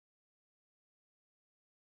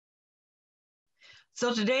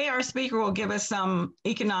So today our speaker will give us some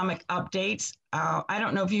economic updates. I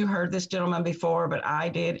don't know if you heard this gentleman before, but I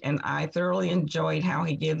did, and I thoroughly enjoyed how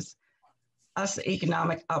he gives us the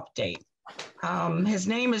economic update. His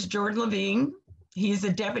name is Jordan Levine. He's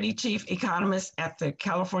the Deputy Chief Economist at the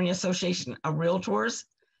California Association of REALTORS,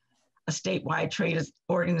 a statewide trade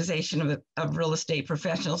organization of real estate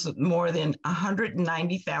professionals with more than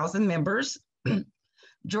 190,000 members.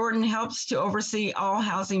 Jordan helps to oversee all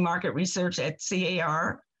housing market research at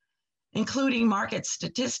CAR, including market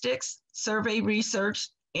statistics, survey research,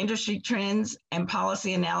 industry trends, and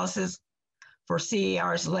policy analysis for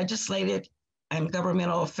CAR's legislative and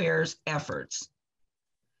governmental affairs efforts.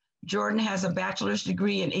 Jordan has a bachelor's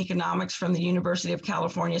degree in economics from the University of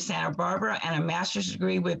California, Santa Barbara, and a master's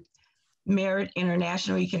degree with Merit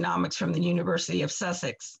International Economics from the University of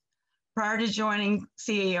Sussex. Prior to joining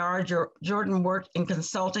CAR, Jordan worked in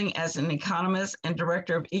consulting as an economist and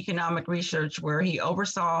director of economic research, where he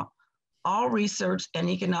oversaw all research and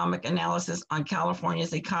economic analysis on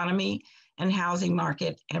California's economy and housing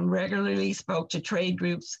market, and regularly spoke to trade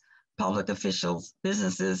groups, public officials,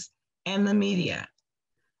 businesses, and the media.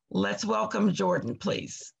 Let's welcome Jordan,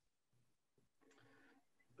 please.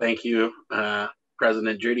 Thank you,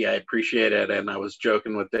 President Judy. I appreciate it. And I was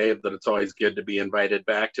joking with Dave that it's always good to be invited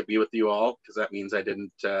back to be with you all, because that means I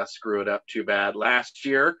didn't screw it up too bad last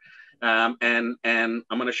year. And I'm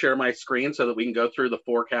going to share my screen so that we can go through the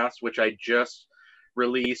forecast, which I just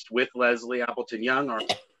released with Leslie Appleton Young, our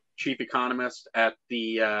chief economist, at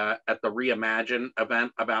the Reimagine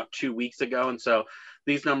event about 2 weeks ago. And so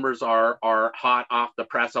these numbers are hot off the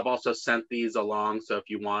press. I've also sent these along. So if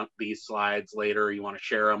you want these slides later, you want to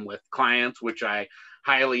share them with clients, which I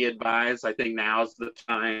highly advise. I think now's the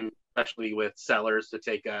time, especially with sellers, to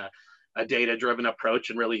take a data-driven approach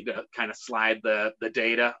and really to kind of slide the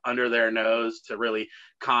data under their nose to really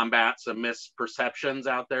combat some misperceptions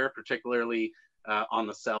out there, particularly on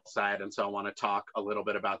the sell side. And so I want to talk a little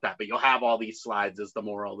bit about that, but you'll have all these slides as the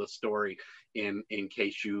moral of the story in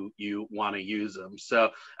case you want to use them. So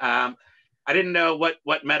I didn't know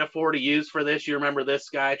what metaphor to use for this. You remember this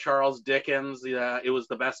guy, Charles Dickens? It was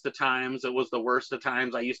the best of times. It was the worst of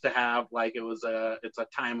times. I used to have like, it's a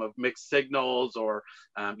time of mixed signals, or,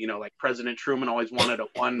 like President Truman always wanted a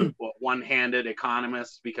one-handed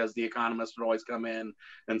economist, because the economist would always come in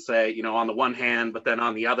and say, on the one hand, but then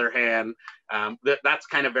on the other hand. That's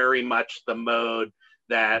kind of very much the mode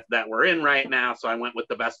that we're in right now. So I went with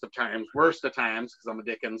the best of times, worst of times, because I'm a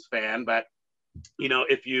Dickens fan. But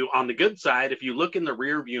if you, on the good side, if you look in the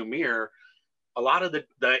rear view mirror, a lot of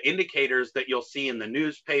the indicators that you'll see in the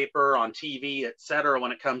newspaper, on TV, et cetera,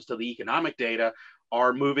 when it comes to the economic data,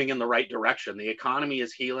 are moving in the right direction. The economy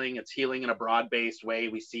is healing. It's healing in a broad-based way.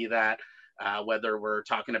 We see that whether we're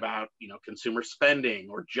talking about, consumer spending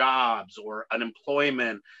or jobs or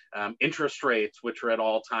unemployment, interest rates, which are at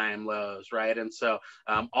all-time lows, right? And so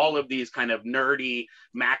all of these kind of nerdy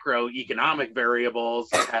macroeconomic variables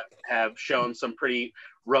have shown some pretty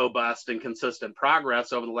robust and consistent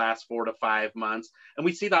progress over the last 4 to 5 months. And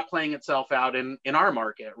we see that playing itself out in our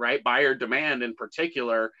market, right? Buyer demand in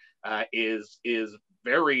particular is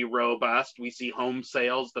very robust. We see home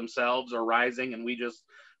sales themselves are rising, and we just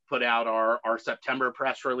put out our September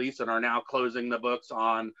press release and are now closing the books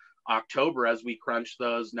on October as we crunch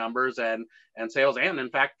those numbers, and sales and in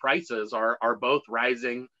fact prices are both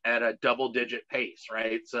rising at a double-digit pace,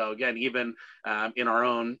 right? So again, even in our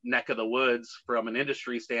own neck of the woods from an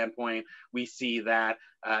industry standpoint, we see that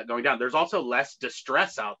going down. There's also less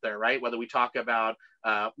distress out there, right? Whether we talk about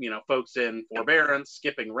folks in forbearance,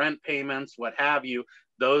 skipping rent payments, what have you,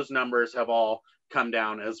 those numbers have all come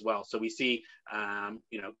down as well. So we see,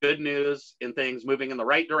 good news in things moving in the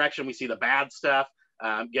right direction. We see the bad stuff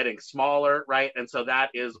getting smaller, right? And so that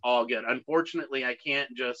is all good. Unfortunately, I can't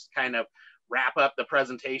just kind of wrap up the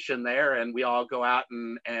presentation there and we all go out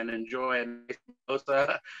and enjoy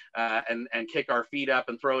and kick our feet up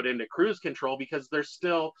and throw it into cruise control, because there's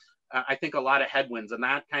still, I think, a lot of headwinds. And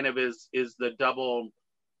that kind of is the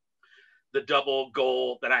double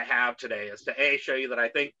goal that I have today, is to show you that I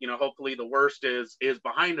think, hopefully the worst is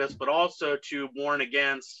behind us, but also to warn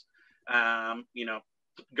against,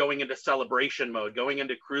 going into celebration mode, going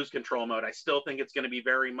into cruise control mode. I still think it's going to be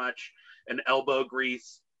very much an elbow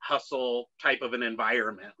grease hustle type of an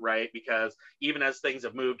environment, right? Because even as things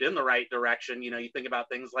have moved in the right direction, you think about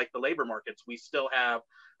things like the labor markets, we still have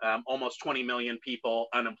almost 20 million people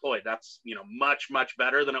unemployed. That's, much, much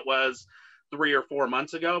better than it was 3 or 4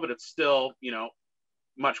 months ago, but it's still,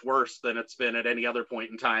 much worse than it's been at any other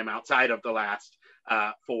point in time outside of the last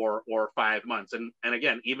 4 or 5 months. And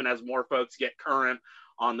again, even as more folks get current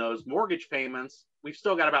those mortgage payments, we've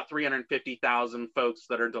still got about 350,000 folks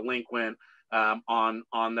that are delinquent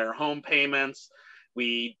on their home payments.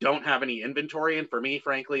 We don't have any inventory, and for me,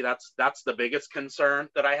 frankly, that's the biggest concern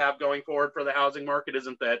that I have going forward for the housing market.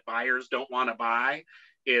 Isn't that buyers don't want to buy,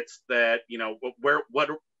 it's that, you know, where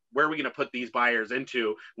are we going to put these buyers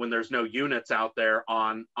into when there's no units out there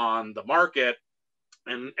on the market?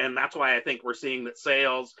 And that's why I think we're seeing that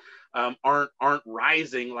sales aren't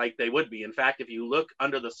rising like they would be. In fact, if you look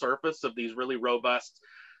under the surface of these really robust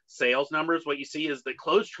sales numbers, what you see is that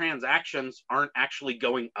closed transactions aren't actually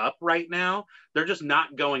going up right now. They're just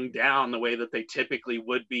not going down the way that they typically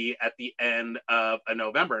would be at the end of a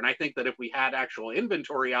November. And I think that if we had actual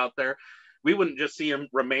inventory out there, we wouldn't just see them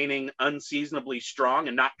remaining unseasonably strong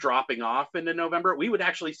and not dropping off into November. We would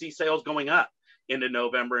actually see sales going up into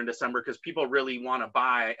November and December because people really want to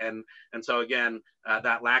buy. And so again,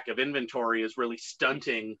 that lack of inventory is really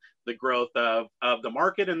stunting the growth of the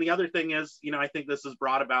market. And the other thing is, you know, I think this has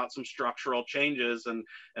brought about some structural changes, and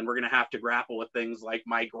we're going to have to grapple with things like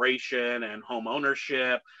migration and home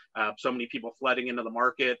ownership. So many people flooding into the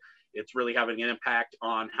market. It's really having an impact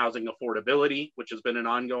on housing affordability, which has been an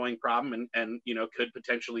ongoing problem, and you know, could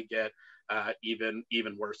potentially get even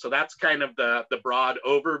worse. So that's kind of the broad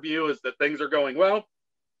overview, is that things are going well,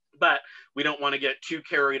 but we don't want to get too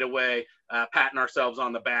carried away patting ourselves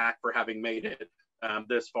on the back for having made it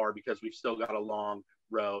this far, because we've still got a long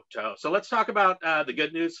road to hoe. So let's talk about the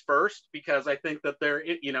good news first, because I think that there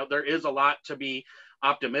is a lot to be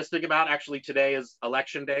optimistic about. Actually, today is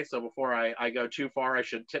election day, so before I go too far, I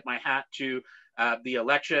should tip my hat to the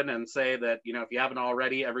election and say that, you know, if you haven't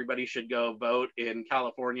already, everybody should go vote. In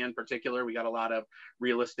California in particular, we got a lot of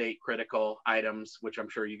real estate critical items, which I'm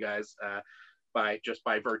sure you guys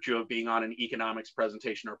by virtue of being on an economics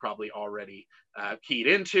presentation are probably already keyed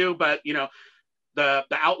into. But you know, the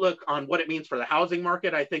outlook on what it means for the housing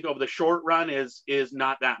market, I think over the short run is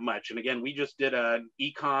not that much. And again, we just did an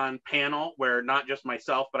econ panel where not just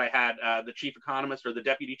myself, but I had the chief economist, or the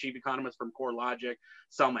deputy chief economist from CoreLogic,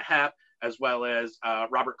 Selma Hepp, as well as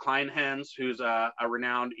Robert Kleinhens, who's a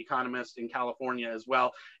renowned economist in California as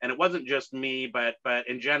well. And it wasn't just me, but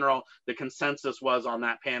in general, the consensus was on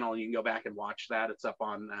that panel, you can go back and watch that. It's up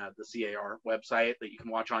on the CAR website that you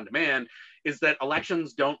can watch on demand, is that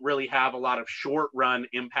elections don't really have a lot of short run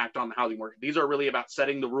impact on the housing market. These are really about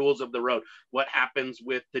setting the rules of the road. What happens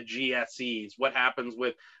with the GSEs? What happens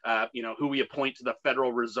with who we appoint to the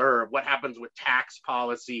Federal Reserve? What happens with tax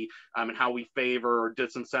policy and how we favor or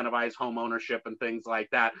disincentivize home ownership and things like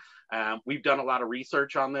that. We've done a lot of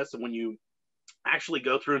research on this, and when you actually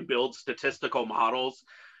go through and build statistical models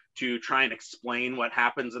to try and explain what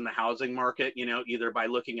happens in the housing market, you know, either by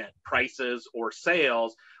looking at prices or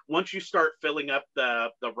sales, once you start filling up the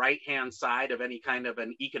right-hand side of any kind of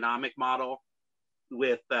an economic model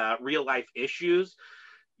with real life issues,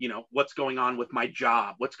 you know, what's going on with my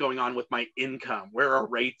job? What's going on with my income? Where are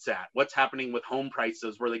rates at? What's happening with home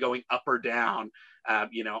prices? Were they going up or down?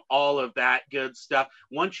 All of that good stuff.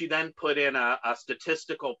 Once you then put in a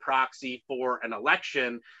statistical proxy for an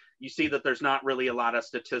election, you see that there's not really a lot of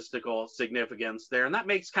statistical significance there. And that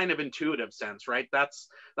makes kind of intuitive sense, right? That's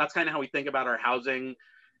kind of how we think about our housing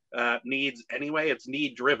needs anyway. It's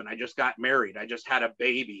need driven. I just got married. I just had a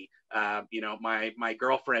baby. My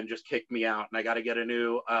girlfriend just kicked me out and I got to get a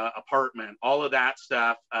new apartment. All of that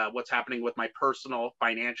stuff, what's happening with my personal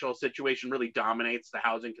financial situation really dominates the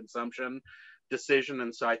housing consumption decision.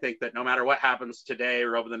 And so I think that no matter what happens today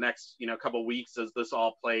or over the next, couple of weeks as this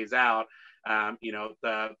all plays out,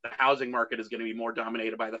 the housing market is going to be more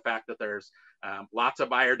dominated by the fact that there's lots of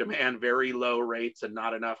buyer demand, very low rates, and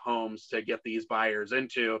not enough homes to get these buyers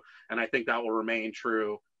into. And I think that will remain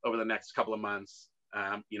true over the next couple of months,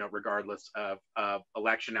 regardless of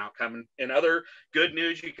election outcome. And other good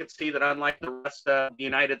news, you could see that unlike the rest of the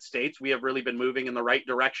United States, we have really been moving in the right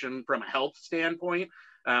direction from a health standpoint.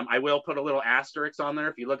 I will put a little asterisk on there.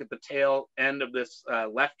 If you look at the tail end of this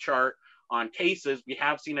left chart on cases, we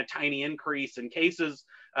have seen a tiny increase in cases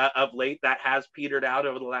of late. That has petered out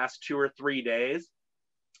over the last 2 or 3 days.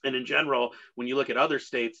 And in general, when you look at other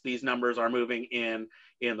states, these numbers are moving in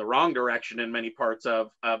the wrong direction in many parts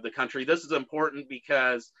of the country. This is important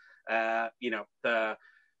because,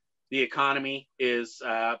 the economy is,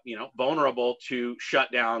 vulnerable to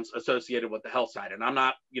shutdowns associated with the health side. And I'm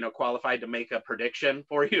not, qualified to make a prediction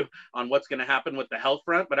for you on what's going to happen with the health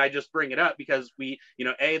front, but I just bring it up because we,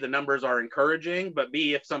 A, the numbers are encouraging, but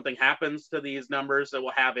B, if something happens to these numbers, it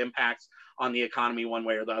will have impacts on the economy one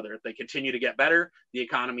way or the other. If they continue to get better, the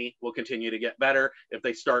economy will continue to get better. If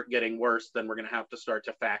they start getting worse, then we're going to have to start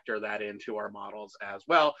to factor that into our models as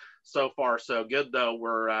well. So far, so good, though.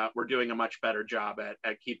 We're doing a much better job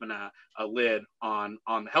at keeping a lid on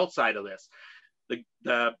the health side of this.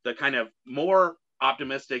 The kind of more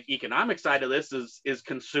optimistic economic side of this is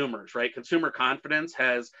consumers, right? Consumer confidence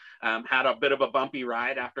has had a bit of a bumpy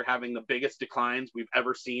ride after having the biggest declines we've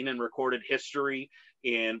ever seen in recorded history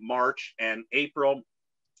in March and April.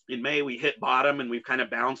 In May, we hit bottom and we've kind of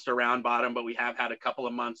bounced around bottom, but we have had a couple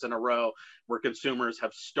of months in a row where consumers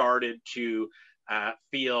have started to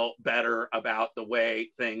feel better about the way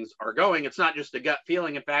things are going. It's not just a gut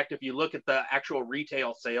feeling. In fact, if you look at the actual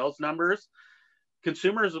retail sales numbers,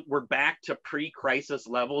 consumers were back to pre-crisis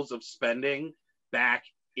levels of spending back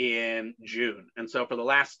in June. And so for the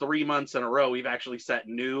last 3 months in a row, we've actually set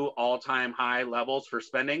new all-time high levels for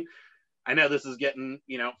spending. I know this is getting,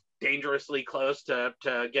 dangerously close to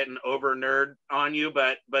getting over nerd on you,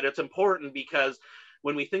 but it's important because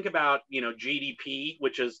when we think about, GDP,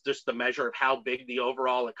 which is just the measure of how big the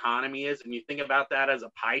overall economy is, and you think about that as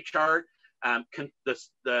a pie chart,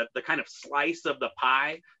 the kind of slice of the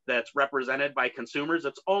pie that's represented by consumers,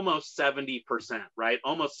 it's almost 70%, right?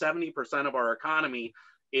 Almost 70% of our economy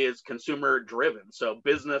is consumer driven. So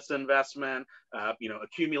business investment,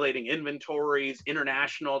 accumulating inventories,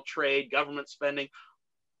 international trade, government spending,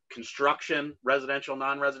 construction, residential,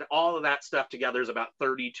 non-resident, all of that stuff together is about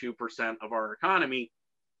 32% of our economy.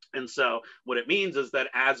 And so what it means is that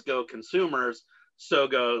as go consumers, so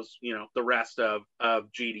goes, the rest of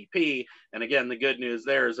GDP. And again, the good news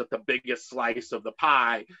there is that the biggest slice of the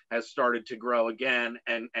pie has started to grow again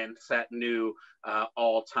and set new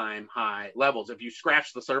all-time high levels. If you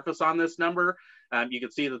scratch the surface on this number, you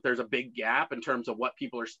can see that there's a big gap in terms of what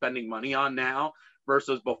people are spending money on now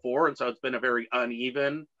versus before. And so it's been a very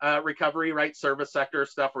uneven recovery, right? Service sector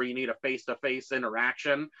stuff where you need a face-to-face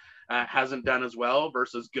interaction hasn't done as well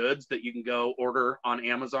versus goods that you can go order on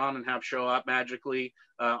Amazon and have show up magically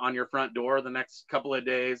on your front door the next couple of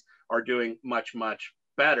days are doing much, much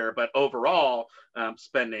better. But overall,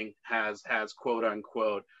 spending has quote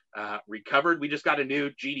unquote recovered. We just got a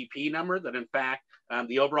new GDP number that in fact,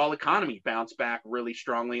 the overall economy bounced back really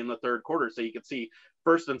strongly in the third quarter. So you can see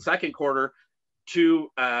first and second quarter, two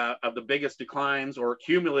of the biggest declines, or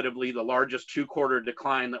cumulatively the largest 2-quarter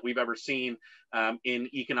decline that we've ever seen in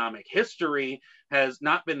economic history, has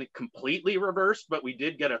not been completely reversed, but we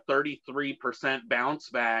did get a 33% bounce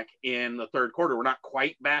back in the third quarter. We're not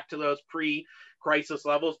quite back to those pre-crisis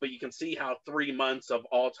levels, but you can see how 3 months of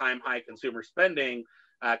all-time high consumer spending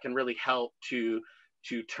can really help to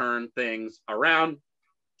turn things around.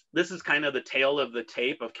 This is kind of the tale of the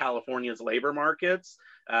tape of California's labor markets,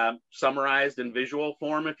 summarized in visual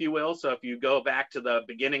form, if you will. So if you go back to the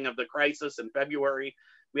beginning of the crisis in February,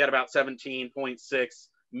 we had about 17.6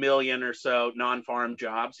 million or so non-farm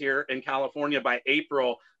jobs here in California. By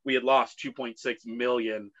April, we had lost 2.6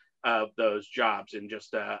 million of those jobs in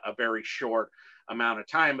just a very short amount of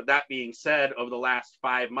time. But that being said, over the last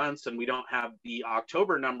 5 months, and we don't have the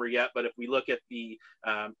October number yet, but if we look at the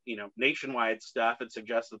nationwide stuff, it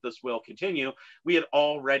suggests that this will continue. We had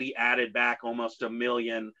already added back almost 1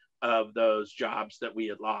 million of those jobs that we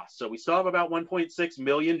had lost. So we still have about 1.6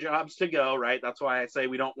 million jobs to go, right? That's why I say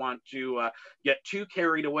we don't want to get too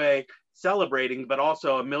carried away celebrating, but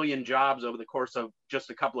also 1 million jobs over the course of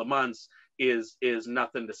just a couple of months is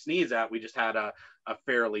nothing to sneeze at. We just had a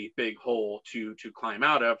fairly big hole to climb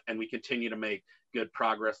out of, and we continue to make good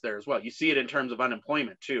progress there as well. You see it in terms of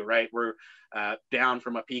unemployment too, right? We're down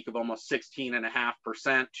from a peak of almost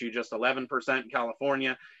 16.5% to just 11% in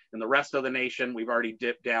California. In the rest of the nation, we've already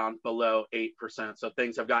dipped down below 8%. So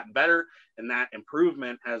things have gotten better, and that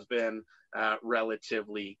improvement has been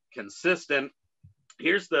relatively consistent.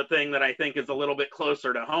 Here's the thing that I think is a little bit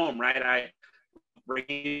closer to home, right? I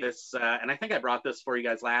bring this, and I think I brought this for you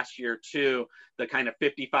guys last year too, the kind of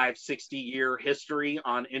 55, 60-year history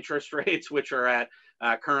on interest rates, which are at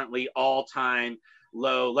currently all-time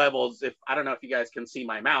low levels. I don't know if you guys can see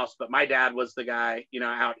my mouse, but my dad was the guy,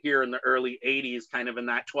 out here in the early 80s, kind of in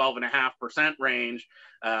that 12.5% range,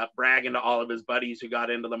 bragging to all of his buddies who got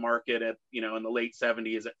into the market at, in the late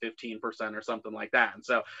 70s at 15% or something like that. And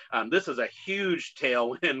so this is a huge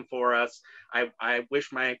tailwind for us. I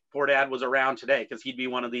wish my poor dad was around today, because he'd be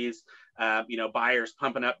one of these, buyers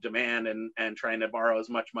pumping up demand and trying to borrow as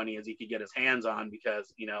much money as he could get his hands on,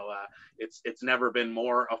 because, it's never been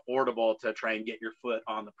more affordable to try and get your foot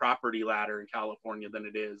on the property ladder in California than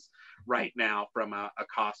it is right now from a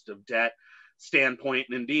cost of debt standpoint.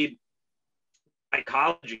 And indeed,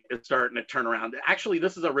 psychology is starting to turn around. Actually,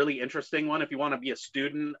 this is a really interesting one if you want to be a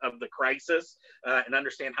student of the crisis and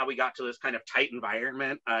understand how we got to this kind of tight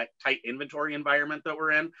environment, tight inventory environment that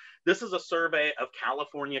we're in. This is a survey of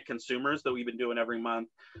California consumers that we've been doing every month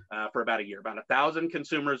for about a year. About 1,000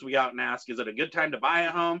 consumers we out and ask, is it a good time to buy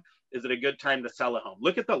a home? Is it a good time to sell a home?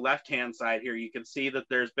 Look at the left-hand side here. You can see that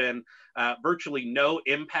there's been virtually no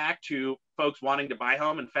impact to folks wanting to buy a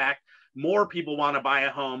home. In fact, more people want to buy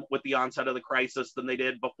a home with the onset of the crisis than they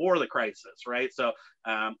did before the crisis, right? So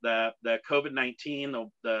the COVID-19,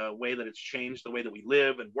 the way that it's changed the way that we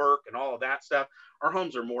live and work and all of that stuff, our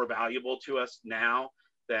homes are more valuable to us now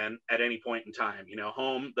than at any point in time. You know,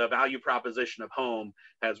 the value proposition of home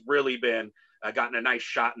has really been gotten a nice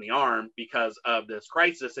shot in the arm because of this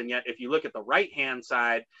crisis. And yet, if you look at the right-hand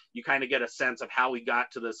side, you kind of get a sense of how we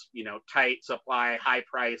got to this, you know, tight supply,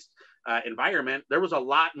 high-priced environment. There was a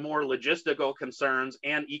lot more logistical concerns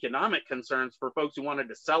and economic concerns for folks who wanted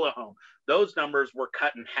to sell a home. Those numbers were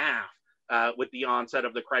cut in half with the onset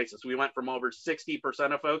of the crisis. We went from over 60%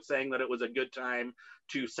 of folks saying that it was a good time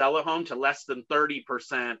to sell a home to less than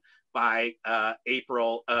 30% by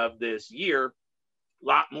April of this year. A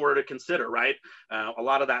lot more to consider, right? A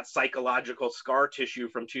lot of that psychological scar tissue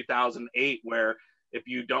from 2008, where if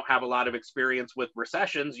you don't have a lot of experience with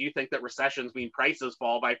recessions, you think that recessions mean prices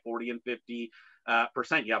fall by 40 and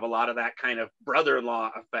 50%. You have a lot of that kind of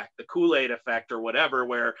brother-in-law effect, the Kool-Aid effect or whatever,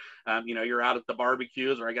 where, you know, you're out at the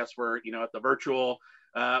barbecues, or I guess we're, you know, at the virtual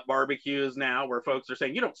barbecues now, where folks are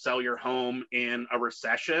saying, you don't sell your home in a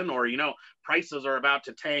recession, or, you know, prices are about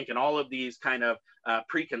to tank, and all of these kind of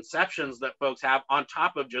preconceptions that folks have on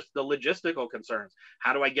top of just the logistical concerns.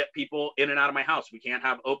 How do I get people in and out of my house? We can't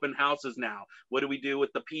have open houses now. What do we do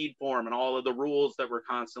with the PED form and all of the rules that we're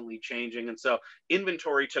constantly changing? And so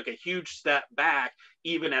inventory took a huge step back,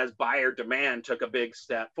 even as buyer demand took a big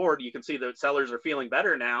step forward. You can see that sellers are feeling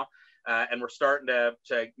better now. And we're starting to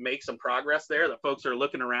make some progress there, that folks are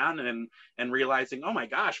looking around and realizing, oh my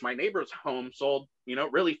gosh, my neighbor's home sold, you know,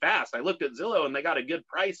 really fast. I looked at Zillow and they got a good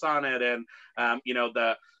price on it. And, you know,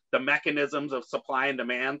 the mechanisms of supply and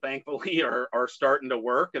demand, thankfully, are starting to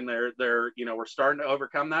work, and they're, you know, we're starting to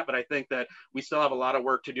overcome that. But I think that we still have a lot of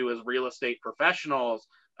work to do as real estate professionals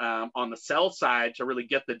on the sell side to really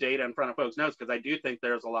get the data in front of folks' nose, because I do think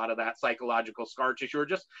there's a lot of that psychological scar tissue, or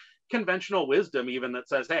just conventional wisdom even, that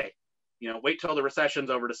says, hey, you know, wait till the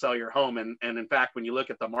recession's over to sell your home. And in fact, when you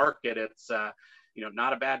look at the market, it's, you know,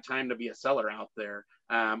 not a bad time to be a seller out there.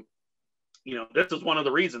 You know, this is one of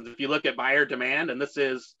the reasons, if you look at buyer demand, and this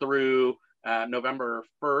is through November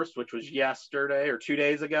 1st, which was yesterday or 2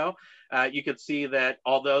 days ago, you could see that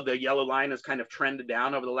although the yellow line has kind of trended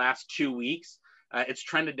down over the last 2 weeks, it's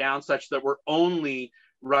trended down such that we're only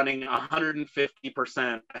running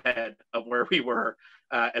 150% ahead of where we were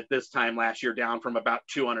at this time last year, down from about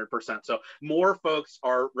 200%. So more folks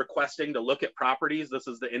are requesting to look at properties. This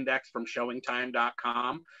is the index from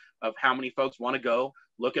showingtime.com of how many folks want to go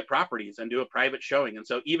look at properties and do a private showing. And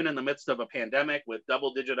so even in the midst of a pandemic with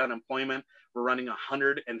double-digit unemployment, we're running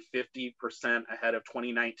 150% ahead of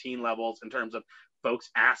 2019 levels in terms of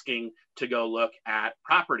folks asking to go look at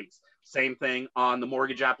properties. Same thing on the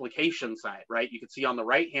mortgage application side, right? You can see on the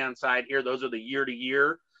right-hand side here, those are the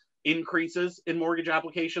year-to-year increases in mortgage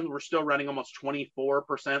applications. We're still running almost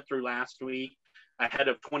 24% through last week, ahead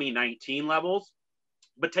of 2019 levels.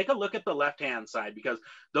 But take a look at the left-hand side, because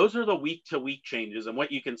those are the week-to-week changes. And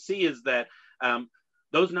what you can see is that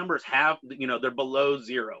those numbers have, you know, they're below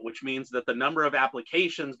zero, which means that the number of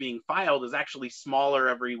applications being filed is actually smaller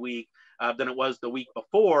every week than it was the week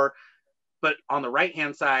before. But on the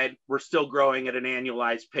right-hand side, we're still growing at an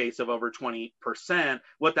annualized pace of over 20%.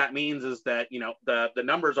 What that means is that, you know, the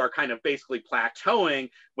numbers are kind of basically plateauing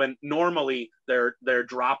when normally they're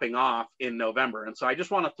dropping off in November. And so I just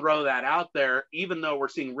want to throw that out there. Even though we're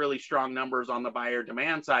seeing really strong numbers on the buyer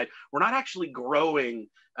demand side, we're not actually growing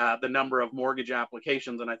the number of mortgage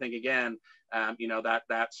applications. And I think, again, you know,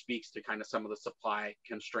 that speaks to kind of some of the supply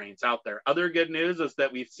constraints out there. Other good news is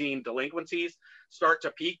that we've seen delinquencies start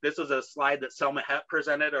to peak. This is a slide that Selma Hepp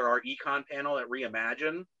presented at our econ panel at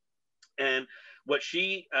Reimagine. And what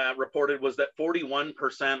she reported was that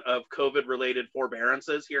 41% of COVID-related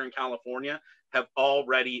forbearances here in California have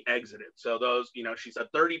already exited. So those, you know, she said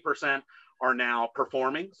 30% are now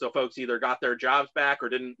performing. So folks either got their jobs back or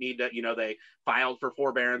didn't need to, you know, they filed for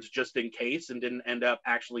forbearance just in case and didn't end up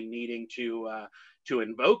actually needing to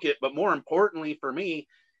invoke it. But more importantly for me,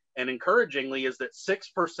 and encouragingly, is that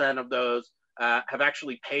 6% of those have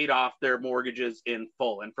actually paid off their mortgages in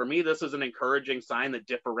full. And for me, this is an encouraging sign that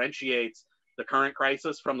differentiates the current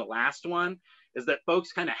crisis from the last one. is that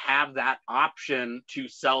folks kind of have that option to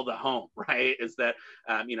sell the home, right? Is that,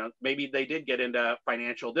 you know, maybe they did get into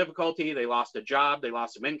financial difficulty, they lost a job, they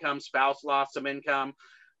lost some income, spouse lost some income.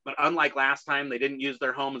 But unlike last time, they didn't use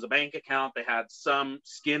their home as a bank account. They had some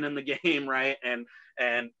skin in the game, right? And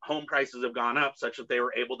home prices have gone up such that they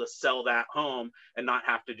were able to sell that home and not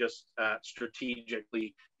have to just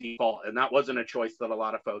strategically default. And that wasn't a choice that a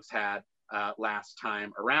lot of folks had last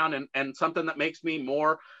time around, and something that makes me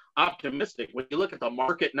more optimistic. When you look at the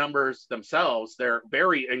market numbers themselves, they're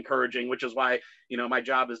very encouraging, which is why, you know, my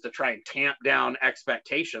job is to try and tamp down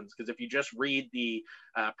expectations. Because if you just read the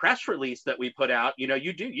press release that we put out, you know,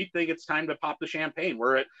 you think it's time to pop the champagne.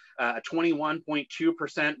 We're at a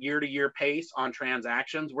 21.2% year-to-year pace on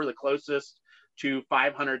transactions. We're the closest to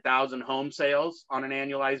 500,000 home sales on an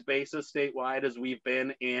annualized basis statewide as we've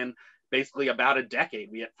been in basically about a decade.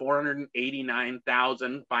 We had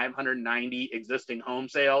 489,590 existing home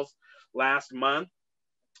sales last month.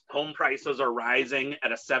 Home prices are rising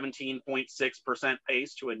at a 17.6%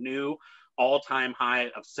 pace to a new all-time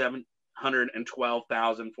high of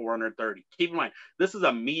 712,430. Keep in mind, this is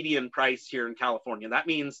a median price here in California. That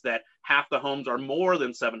means that half the homes are more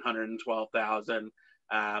than 712,000.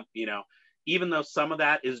 You know, even though some of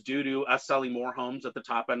that is due to us selling more homes at the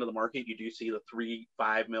top end of the market, you do see the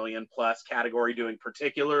 3-5 million plus category doing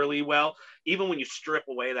particularly well. Even when you strip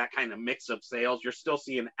away that kind of mix of sales, you're still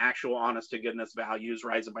seeing actual honest to goodness values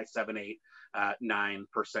rising by 7, 8,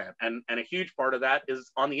 9%. And a huge part of that is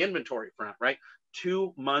on the inventory front, right?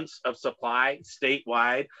 2 months of supply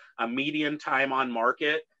statewide, a median time on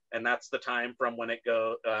market, and that's the time from when it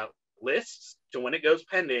goes lists to when it goes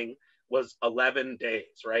pending, was 11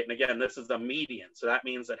 days, right? And again, this is the median. So that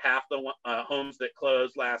means that half the homes that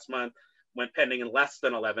closed last month went pending in less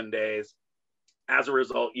than 11 days. As a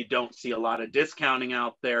result, you don't see a lot of discounting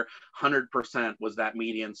out there. 100% was that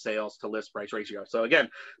median sales to list price ratio. So again,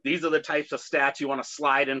 these are the types of stats you want to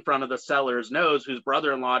slide in front of the seller's nose whose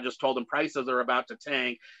brother-in-law just told him prices are about to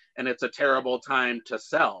tank and it's a terrible time to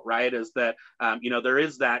sell, right? Is that, you know, there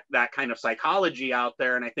is that kind of psychology out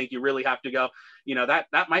there. And I think you really have to go, you know,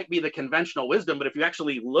 that might be the conventional wisdom, but if you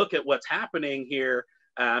actually look at what's happening here,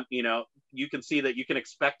 you know, you can see that you can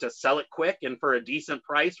expect to sell it quick and for a decent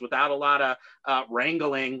price without a lot of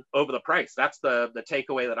wrangling over the price. That's the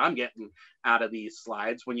takeaway that I'm getting out of these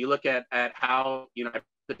slides. When you look at how, you know,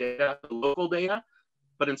 the data, the local data,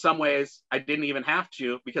 but in some ways I didn't even have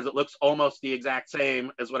to, because it looks almost the exact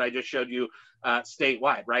same as what I just showed you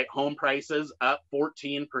statewide, right? Home prices up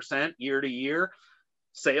 14% year to year.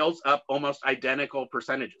 Sales up almost identical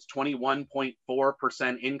percentages,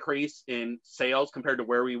 21.4% increase in sales compared to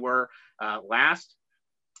where we were last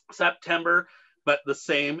September, but the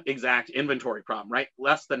same exact inventory problem, right?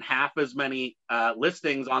 Less than half as many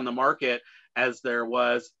listings on the market as there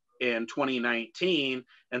was in 2019.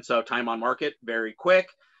 And so time on market, very quick.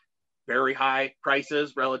 Very high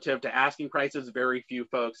prices relative to asking prices, very few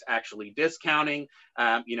folks actually discounting.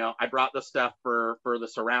 You know, I brought the stuff for the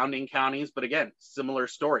surrounding counties, but again, similar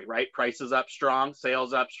story, right? Prices up strong,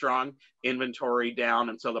 sales up strong, inventory down,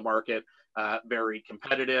 and so the market very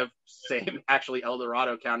competitive. Same, actually, El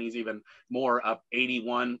Dorado County is even more, up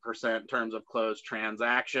 81% in terms of closed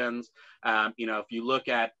transactions. You know, if you look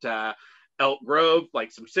at Elk Grove,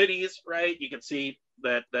 like some cities, right, you can see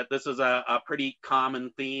that this is a pretty common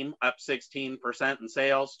theme, up 16% in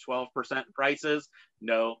sales, 12% in prices,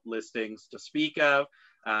 no listings to speak of.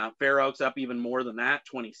 Fair Oaks up even more than that,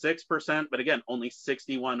 26%, but again, only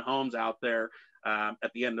 61 homes out there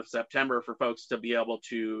at the end of September for folks to be able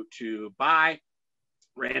to buy.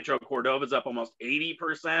 Rancho Cordova's up almost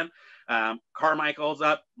 80%. Carmichael's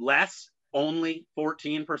up less, only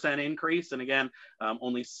 14% increase. And again,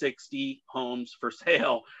 only 60 homes for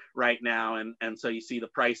sale right now. And so you see the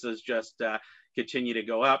prices just continue to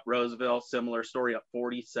go up. Roseville, similar story, up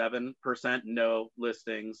 47%, no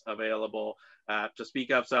listings available to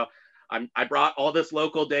speak of. So I brought all this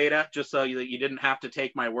local data just so that you didn't have to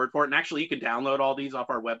take my word for it. And actually, you can download all these off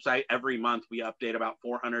our website. Every month, we update about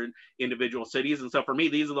 400 individual cities. And so for me,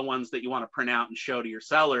 these are the ones that you want to print out and show to your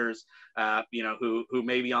sellers, you know, who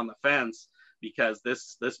may be on the fence, because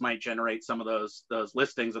this might generate some of those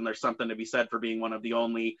listings. And there's something to be said for being one of the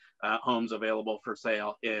only homes available for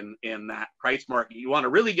sale in that price market. You want to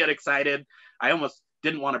really get excited. I almost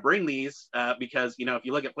didn't want to bring these because, you know, if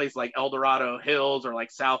you look at places like El Dorado Hills or like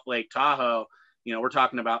South Lake Tahoe, you know, we're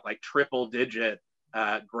talking about like triple digit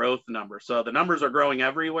growth numbers. So the numbers are growing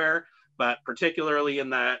everywhere, but particularly in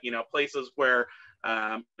the, you know, places where,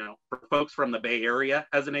 you know, for folks from the Bay Area,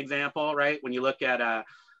 as an example, right? When you look at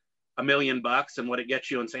 $1 million and what it gets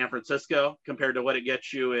you in San Francisco compared to what it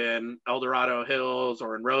gets you in El Dorado Hills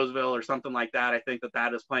or in Roseville or something like that. I think that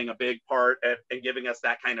that is playing a big part in giving us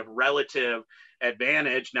that kind of relative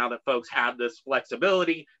advantage now that folks have this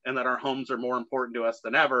flexibility and that our homes are more important to us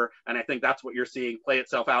than ever. And I think that's what you're seeing play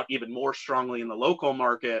itself out even more strongly in the local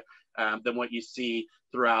market than what you see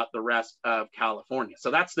throughout the rest of California. So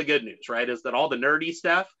that's the good news, right? Is that all the nerdy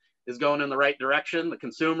stuff is going in the right direction. The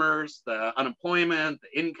consumers, the unemployment,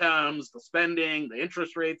 the incomes, the spending, the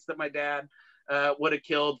interest rates that my dad would have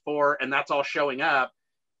killed for, and that's all showing up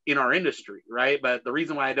in our industry, right? But the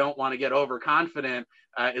reason why I don't want to get overconfident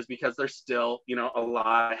is because there's still, a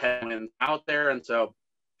lot of headwinds out there. And so,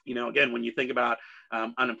 again, when you think about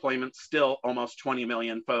unemployment, still almost 20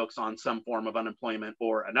 million folks on some form of unemployment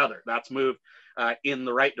or another. That's moved in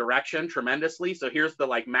the right direction tremendously. So here's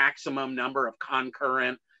the maximum number of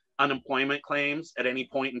concurrent unemployment claims at any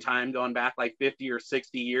point in time going back 50 or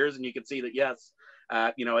 60 years. And you can see that, yes,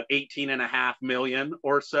 at 18.5 million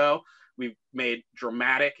or so, we've made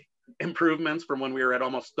dramatic improvements from when we were at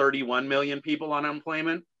almost 31 million people on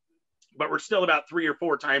unemployment. But we're still about 3 or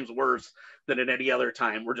 4 times worse than at any other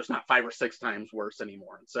time. We're just not 5 or 6 times worse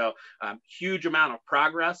anymore. And so huge amount of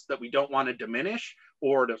progress that we don't want to diminish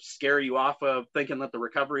or to scare you off of thinking that the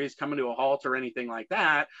recovery is coming to a halt or anything like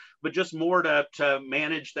that, but just more to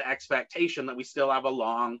manage the expectation that we still have a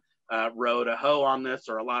long road to hoe on this,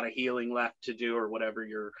 or a lot of healing left to do, or whatever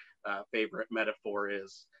your favorite metaphor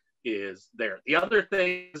is there. The other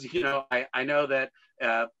thing is, I know that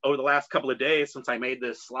over the last couple of days since I made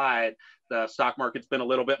this slide, the stock market's been a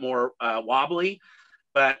little bit more wobbly,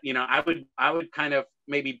 but I would kind of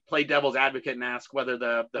maybe play devil's advocate and ask whether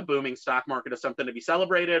the booming stock market is something to be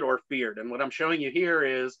celebrated or feared. And what I'm showing you here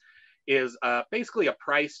is basically a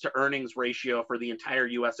price to earnings ratio for the entire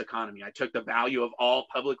US economy. I took the value of all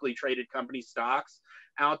publicly traded company stocks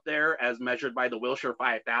out there as measured by the Wilshire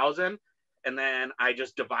 5000. And then I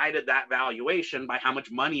just divided that valuation by how much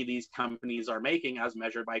money these companies are making as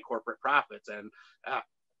measured by corporate profits. And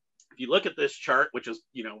if you look at this chart, which is,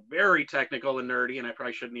 very technical and nerdy, and I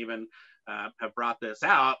probably shouldn't even have brought this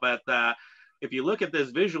out, but if you look at this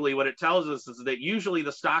visually, what it tells us is that usually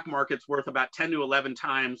the stock market's worth about 10 to 11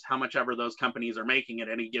 times how much ever those companies are making at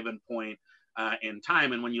any given point in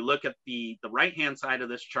time. And when you look at the right-hand side of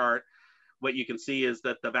this chart, what you can see is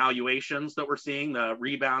that the valuations that we're seeing, the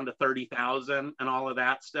rebound to 30,000 and all of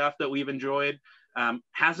that stuff that we've enjoyed,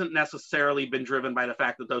 hasn't necessarily been driven by the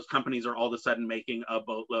fact that those companies are all of a sudden making a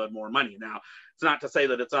boatload more money. Now, it's not to say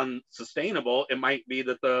that it's unsustainable. It might be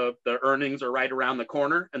that the earnings are right around the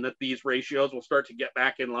corner and that these ratios will start to get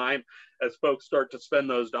back in line as folks start to spend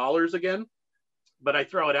those dollars again. But I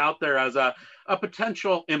throw it out there as a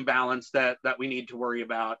potential imbalance that we need to worry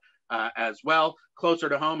about as well. Closer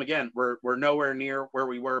to home, again, we're nowhere near where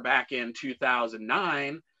we were back in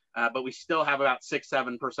 2009, but we still have about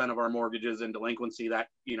 6-7% of our mortgages in delinquency. That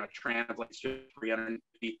translates to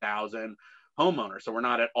 350,000 homeowners. So we're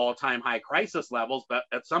not at all-time high crisis levels, but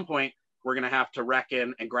at some point we're going to have to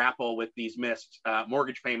reckon and grapple with these missed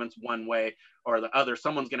mortgage payments one way or the other.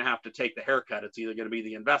 Someone's going to have to take the haircut. It's either going to be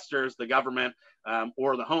the investors, the government,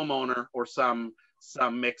 or the homeowner, or some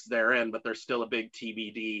mix therein. But there's still a big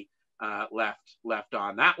TBD left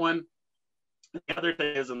on that one. The other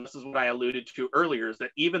thing is, and this is what I alluded to earlier, is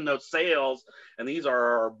that even though sales, and these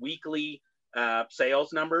are our weekly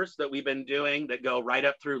sales numbers that we've been doing that go right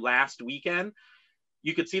up through last weekend,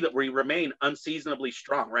 you can see that we remain unseasonably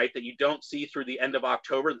strong, right? That you don't see through the end of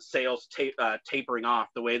October the sales tapering off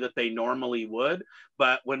the way that they normally would.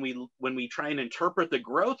 But when we try and interpret the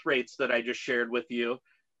growth rates that I just shared with you,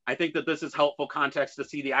 I think that this is helpful context to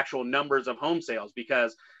see the actual numbers of home sales,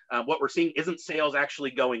 because what we're seeing isn't sales actually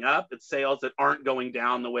going up. It's sales that aren't going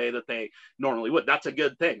down the way that they normally would. That's a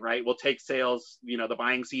good thing, right? We'll take sales, the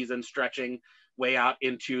buying season stretching way out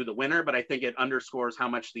into the winter, but I think it underscores how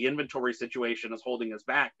much the inventory situation is holding us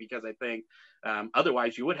back, because I think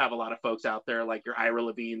otherwise you would have a lot of folks out there like your Ira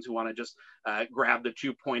Levines who want to just grab the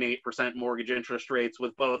 2.8% mortgage interest rates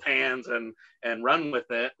with both hands and run with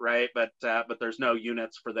it, right? But there's no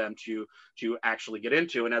units for them to actually get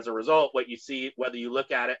into. And as a result, what you see, whether you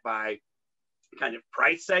look at it by kind of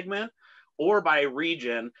price segment or by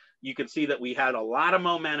region, you can see that we had a lot of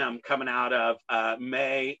momentum coming out of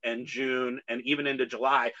May and June and even into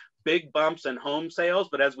July, big bumps in home sales.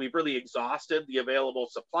 But as we've really exhausted the available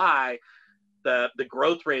supply, the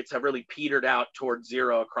growth rates have really petered out towards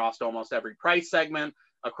zero across almost every price segment,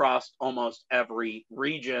 across almost every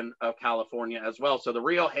region of California as well. So the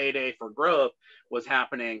real heyday for growth was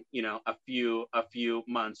happening, a few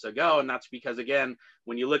months ago. And that's because, again,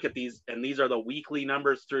 when you look at these, and these are the weekly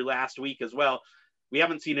numbers through last week as well, we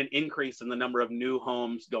haven't seen an increase in the number of new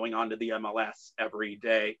homes going onto the MLS every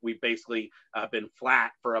day. We've basically been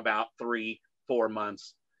flat for about 3-4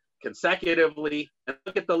 months consecutively. And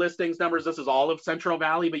look at the listings numbers. This is all of Central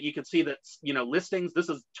Valley, but you can see that, you know, listings, this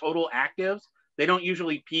is total actives. They don't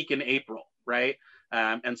usually peak in April, right?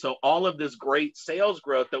 And so all of this great sales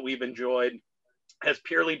growth that we've enjoyed has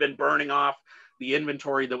purely been burning off the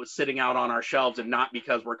inventory that was sitting out on our shelves, and not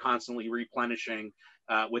because we're constantly replenishing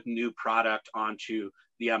with new product onto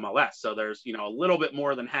the MLS. So there's, you know, a little bit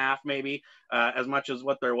more than half, maybe as much as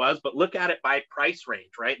what there was, but look at it by price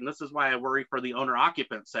range, right? And this is why I worry for the owner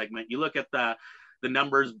occupant segment. You look at the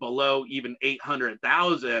numbers below even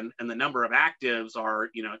 800,000, and the number of actives are,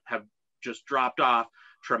 you know, have just dropped off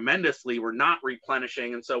tremendously. We're not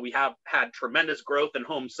replenishing. And so we have had tremendous growth in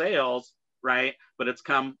home sales, right? But it's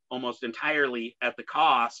come almost entirely at the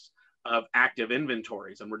cost of active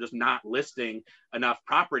inventories. And we're just not listing enough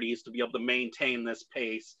properties to be able to maintain this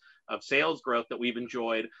pace of sales growth that we've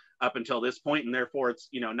enjoyed up until this point. And therefore, it's,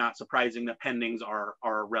 you know, not surprising that pendings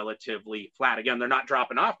are relatively flat. Again, they're not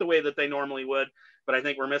dropping off the way that they normally would, but I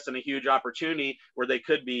think we're missing a huge opportunity where they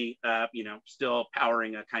could be, you know, still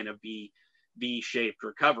powering a kind of V-shaped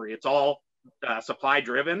recovery. It's all supply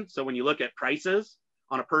driven. So when you look at prices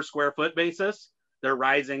on a per square foot basis, they're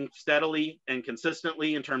rising steadily and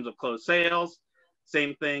consistently in terms of closed sales.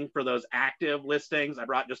 Same thing for those active listings. I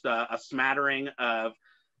brought just a smattering of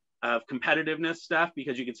competitiveness stuff,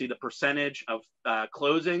 because you can see the percentage of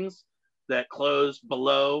closings that close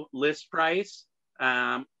below list price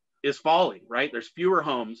is falling, right? There's fewer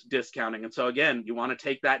homes discounting. And so again, you want to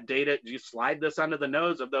take that data, you slide this under the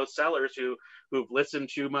nose of those sellers who've listened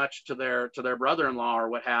too much to their brother-in-law or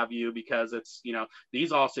what have you, because it's, you know,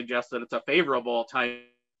 these all suggest that it's a favorable time.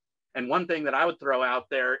 And one thing that I would throw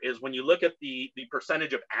out there is when you look at the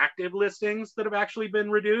percentage of active listings that have actually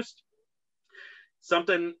been reduced,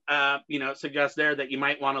 something, you know, suggests there that you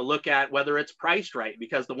might want to look at whether it's priced right,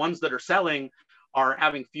 because the ones that are selling are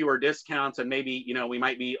having fewer discounts, and maybe, you know, we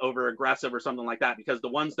might be over aggressive or something like that, because the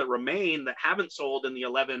ones that remain that haven't sold in the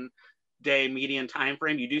 11-day median time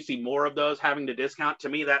frame, you do see more of those having to discount. To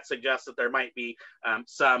me, that suggests that there might be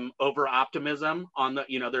some over optimism on the,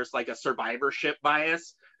 you know, there's like a survivorship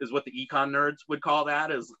bias is what the econ nerds would call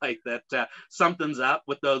that, is like that something's up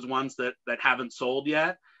with those ones that haven't sold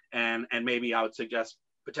yet. And maybe I would suggest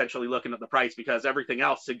potentially looking at the price, because everything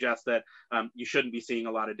else suggests that you shouldn't be seeing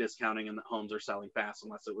a lot of discounting and the homes are selling fast,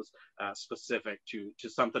 unless it was specific to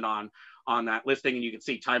something on that listing. And you can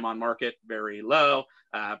see time on market very low,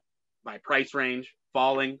 by price range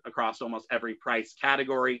falling across almost every price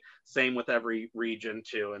category. Same with every region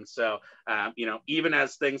too. And so, you know, even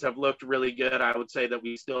as things have looked really good, I would say that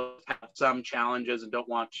we still have some challenges and don't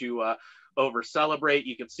want to over celebrate.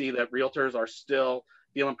 You can see that realtors are still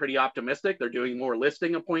feeling pretty optimistic. They're doing more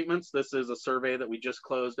listing appointments. This is a survey that we just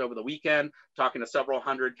closed over the weekend, talking to several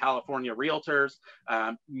hundred California realtors.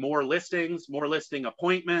 More listings, more listing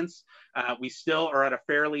appointments. We still are at a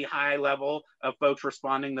fairly high level of folks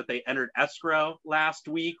responding that they entered escrow last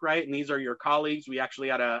week, right? And these are your colleagues. We actually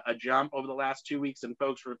had a jump over the last 2 weeks in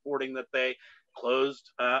folks reporting that they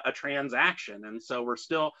closed a transaction. And so we're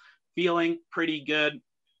still feeling pretty good.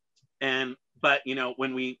 But, you know,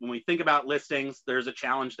 when we think about listings, there's a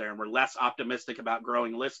challenge there, and we're less optimistic about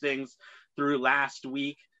growing listings through last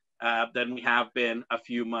week than we have been a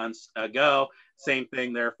few months ago. Same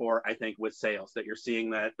thing, therefore, I think with sales, that you're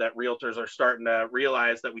seeing that realtors are starting to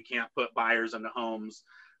realize that we can't put buyers into homes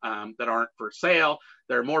that aren't for sale.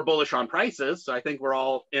 They're more bullish on prices. So I think we're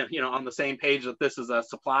all, you know, on the same page that this is a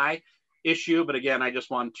supply issue. But again, I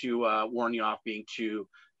just want to warn you off being too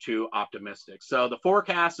optimistic. So the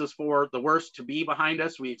forecast is for the worst to be behind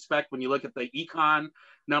us. We expect, when you look at the econ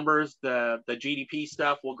numbers, the GDP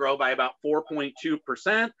stuff will grow by about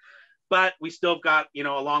 4.2%, but we still got, you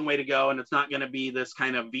know, a long way to go, and it's not going to be this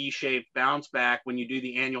kind of V-shaped bounce back. When you do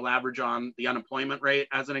the annual average on the unemployment rate,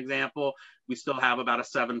 as an example, we still have about a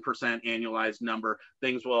 7% annualized number.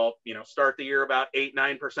 Things will, you know, start the year about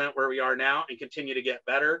 8-9% where we are now and continue to get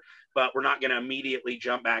better, but we're not going to immediately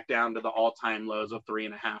jump back down to the all-time lows of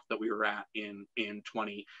 3.5 that we were at in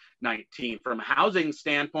 2019. From a housing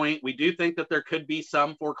standpoint, we do think that there could be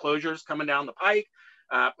some foreclosures coming down the pike.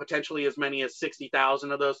 Potentially as many as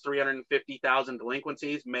 60,000 of those 350,000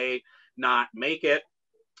 delinquencies may not make it.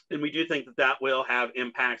 And we do think that will have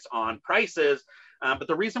impacts on prices. But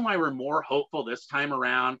the reason why we're more hopeful this time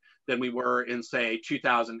around than we were in, say,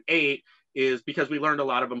 2008 is because we learned a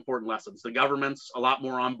lot of important lessons. The government's a lot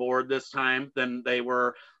more on board this time than they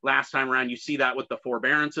were last time around. You see that with the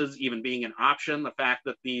forbearances even being an option. The fact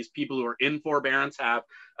that these people who are in forbearance have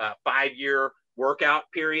 5-year workout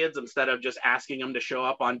periods instead of just asking them to show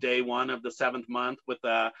up on day one of the 7th month with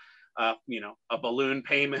a balloon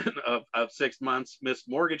payment of 6 months missed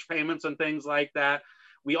mortgage payments and things like that.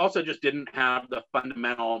 We also just didn't have the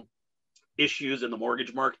fundamental issues in the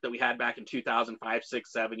mortgage market that we had back in 2005,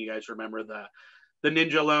 6, 7. You guys remember the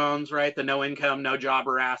ninja loans, right? The no income, no job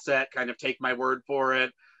or asset, kind of take my word for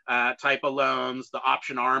it type of loans, the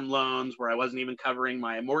option arm loans where I wasn't even covering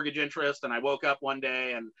my mortgage interest. And I woke up one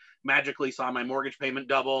day and magically saw my mortgage payment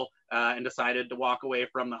double and decided to walk away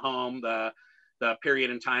from the home. The period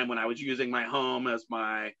in time when I was using my home as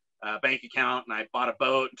my bank account, and I bought a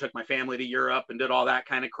boat and took my family to Europe and did all that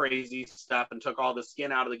kind of crazy stuff and took all the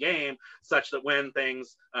skin out of the game, such that when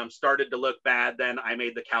things started to look bad, then I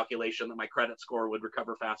made the calculation that my credit score would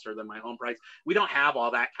recover faster than my home price. We don't have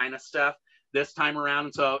all that kind of stuff this time around.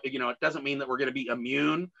 And so, it doesn't mean that we're going to be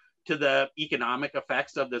immune to the economic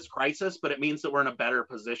effects of this crisis, but it means that we're in a better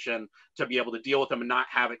position to be able to deal with them and not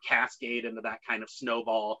have it cascade into that kind of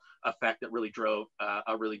snowball effect that really drove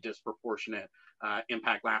a really disproportionate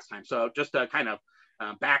impact last time. So just to kind of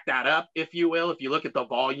back that up, if you will, if you look at the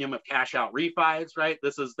volume of cash out refis, right?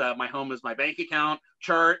 This is the my home is my bank account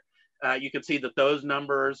chart. You can see that those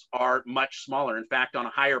numbers are much smaller. In fact, on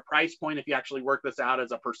a higher price point, if you actually work this out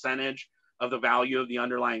as a percentage of the value of the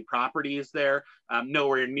underlying properties there,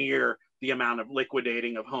 nowhere near the amount of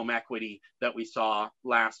liquidating of home equity that we saw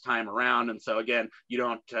last time around. And so again, you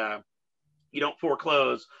don't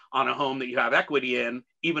foreclose on a home that you have equity in,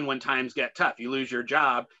 even when times get tough. You lose your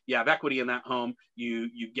job, you have equity in that home, you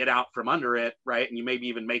get out from under it, right? And you maybe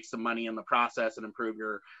even make some money in the process and improve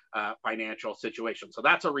your financial situation. So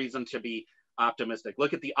that's a reason to be optimistic.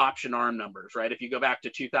 Look at the option arm numbers, right? If you go back to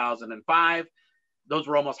 2005, those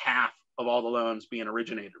were almost half of all the loans being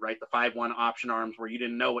originated, right? The 5/1 option arms where you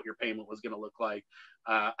didn't know what your payment was going to look like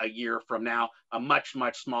a year from now, a much,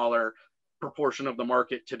 much smaller proportion of the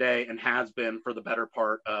market today and has been for the better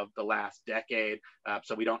part of the last decade.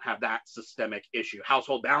 So we don't have that systemic issue.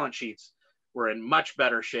 Household balance sheets were in much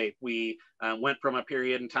better shape. We went from a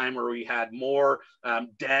period in time where we had more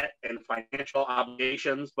debt and financial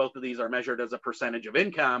obligations. Both of these are measured as a percentage of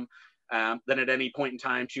income than at any point in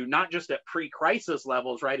time, to not just at pre-crisis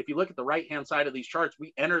levels, right? If you look at the right-hand side of these charts,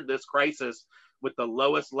 we entered this crisis with the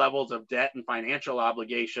lowest levels of debt and financial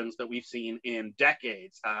obligations that we've seen in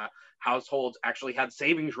decades. Households actually had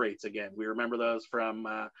savings rates again. We remember those from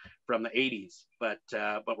the 80s, but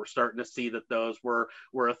we're starting to see that those were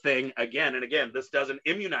a thing again. And again, this doesn't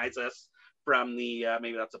immunize us from the,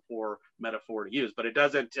 maybe that's a poor metaphor to use, but it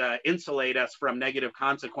doesn't insulate us from negative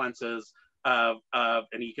consequences of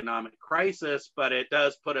an economic crisis, but it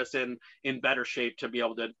does put us in better shape to be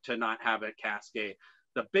able to not have it cascade.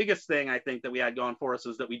 The biggest thing I think that we had going for us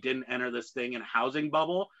is that we didn't enter this thing in a housing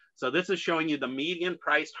bubble. So this is showing you the median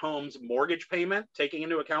priced homes mortgage payment, taking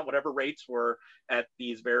into account whatever rates were at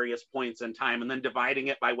these various points in time, and then dividing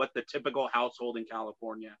it by what the typical household in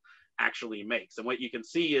California actually makes. And what you can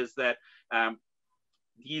see is that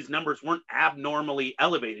these numbers weren't abnormally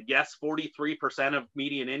elevated. Yes, 43% of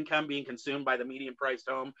median income being consumed by the median priced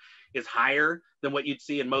home is higher than what you'd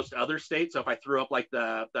see in most other states. So if I threw up like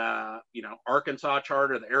the Arkansas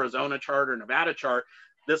chart or the Arizona chart or Nevada chart,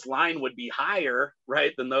 this line would be higher,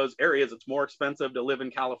 right, than those areas. It's more expensive to live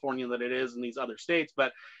in California than it is in these other states,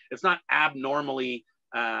 but it's not abnormally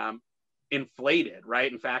inflated, right?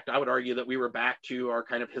 In fact, I would argue that we were back to our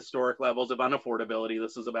kind of historic levels of unaffordability.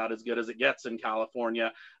 This is about as good as it gets in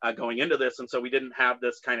California going into this. And so we didn't have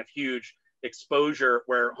this kind of huge exposure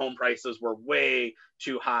where home prices were way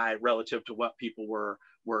too high relative to what people were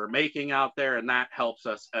making out there. And that helps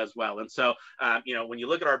us as well. And so, when you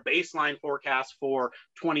look at our baseline forecast for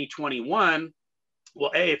 2021,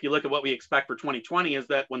 well, if you look at what we expect for 2020 is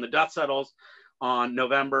that when the dust settles on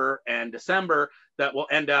November and December, that will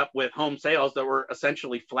end up with home sales that were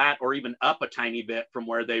essentially flat or even up a tiny bit from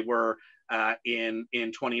where they were in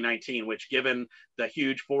 2019, which, given the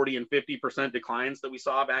huge 40 and 50% declines that we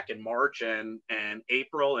saw back in March and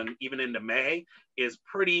April and even into May, is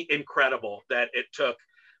pretty incredible that it took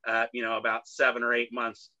about 7 or 8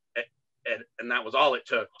 months, and that was all it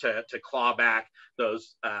took to claw back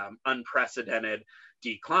those unprecedented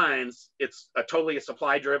declines. It's totally a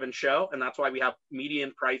supply-driven show, and that's why we have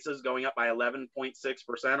median prices going up by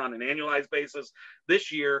 11.6% on an annualized basis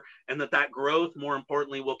this year, and that growth, more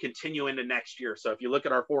importantly, will continue into next year. So if you look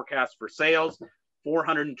at our forecast for sales,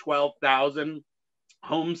 412,000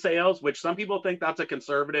 home sales, which some people think that's a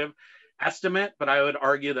conservative estimate, but I would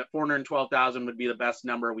argue that 412,000 would be the best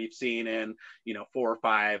number we've seen in 4 or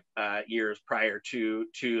 5 years prior to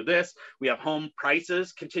this. We have home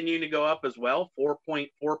prices continuing to go up as well,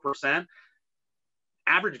 4.4%.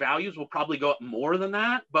 Average values will probably go up more than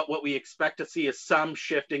that, but what we expect to see is some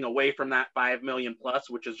shifting away from that 5 million plus,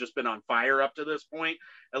 which has just been on fire up to this point,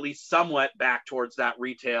 at least somewhat back towards that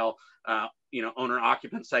retail, owner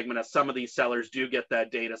occupant segment, as some of these sellers do get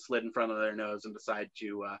that data slid in front of their nose and decide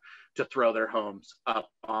to throw their homes up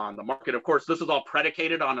on the market. Of course, this is all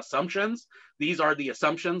predicated on assumptions. These are the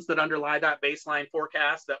assumptions that underlie that baseline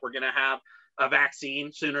forecast, that we're going to have a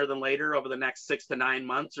vaccine sooner than later over the next 6 to 9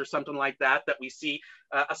 months or something like that, that we see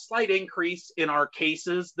a slight increase in our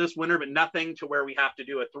cases this winter, but nothing to where we have to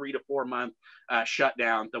do a 3 to 4 month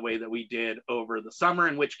shutdown the way that we did over the summer,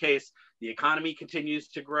 in which case the economy continues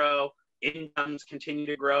to grow, incomes continue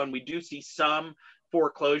to grow, and we do see some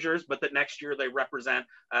foreclosures, but that next year they represent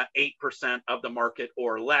 8% of the market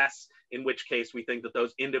or less, in which case we think that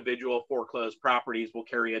those individual foreclosed properties will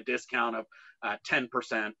carry a discount of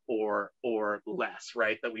 10% or less,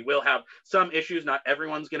 right? That we will have some issues. Not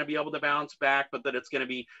everyone's going to be able to bounce back, but that it's going to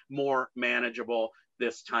be more manageable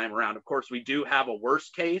this time around. Of course, we do have a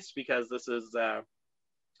worst case, because this is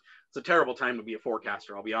it's a terrible time to be a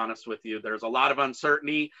forecaster. I'll be honest with you. There's a lot of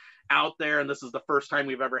uncertainty out there, and this is the first time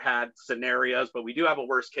we've ever had scenarios, but we do have a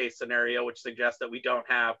worst case scenario, which suggests that we don't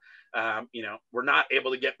have, we're not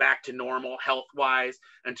able to get back to normal health-wise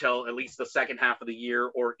until at least the second half of the year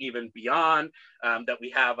or even beyond, that we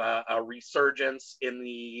have a resurgence in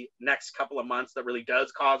the next couple of months that really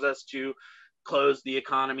does cause us to close the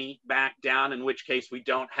economy back down, in which case we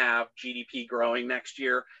don't have GDP growing next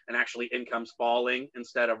year and actually incomes falling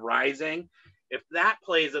instead of rising. If that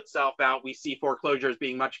plays itself out, we see foreclosures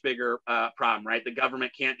being much bigger problem, right? The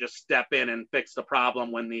government can't just step in and fix the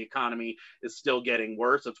problem when the economy is still getting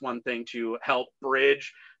worse. It's one thing to help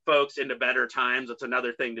bridge folks into better times. It's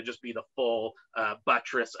another thing to just be the full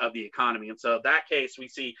buttress of the economy. And so in that case, we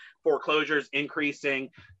see foreclosures increasing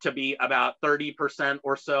to be about 30%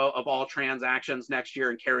 or so of all transactions next year,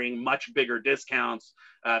 and carrying much bigger discounts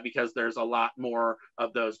because there's a lot more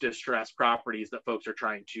of those distressed properties that folks are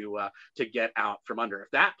trying to get out from under. If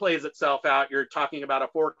that plays itself out, you're talking about a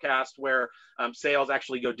forecast where sales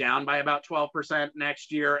actually go down by about 12%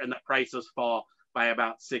 next year, and that prices fall by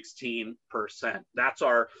about 16%. That's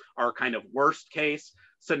our kind of worst case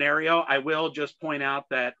scenario. I will just point out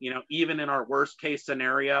that, even in our worst case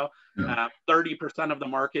scenario, 30% of the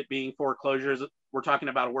market being foreclosures, we're talking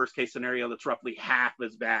about a worst case scenario that's roughly half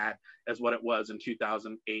as bad as what it was in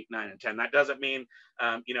 2008, 9, and 10. That doesn't mean,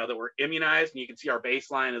 that we're immunized, and you can see our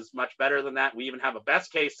baseline is much better than that. We even have a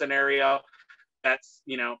best case scenario that's,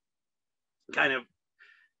 kind of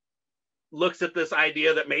looks at this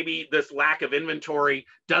idea that maybe this lack of inventory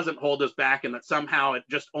doesn't hold us back, and that somehow it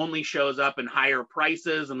just only shows up in higher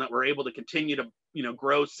prices, and that we're able to continue to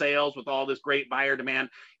grow sales with all this great buyer demand,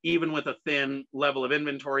 even with a thin level of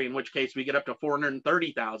inventory, in which case we get up to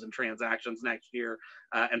 430,000 transactions next year,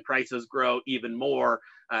 and prices grow even more,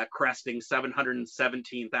 cresting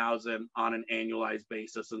 717,000 on an annualized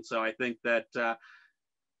basis. And so I think that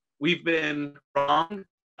we've been wrong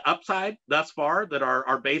upside thus far, that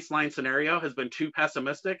our baseline scenario has been too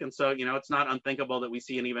pessimistic. And so, it's not unthinkable that we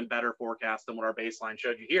see an even better forecast than what our baseline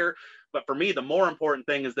showed you here. But for me, the more important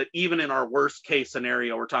thing is that even in our worst case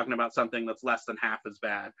scenario, we're talking about something that's less than half as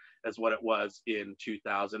bad as what it was in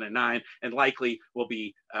 2009, and likely will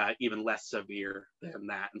be even less severe than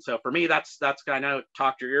that. And so for me, that's kind of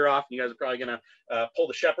talked your ear off. And you guys are probably going to pull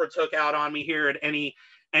the shepherd's hook out on me here at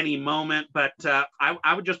any moment, but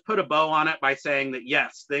I would just put a bow on it by saying that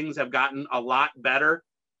yes, things have gotten a lot better.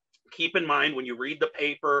 Keep in mind when you read the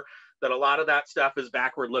paper that a lot of that stuff is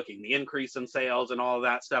backward looking, the increase in sales and all of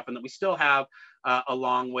that stuff, and that we still have a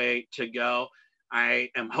long way to go. I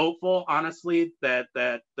am hopeful, honestly, that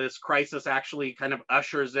this crisis actually kind of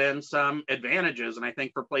ushers in some advantages. And I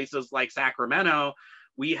think for places like Sacramento,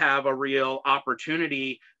 we have a real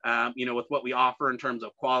opportunity, with what we offer in terms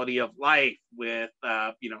of quality of life, with,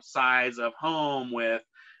 size of home, with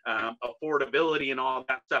affordability and all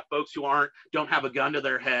that stuff. Folks who don't have a gun to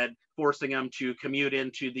their head, forcing them to commute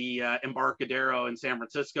into the Embarcadero in San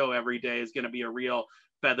Francisco every day is going to be a real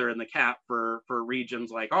feather in the cap for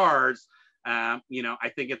regions like ours. I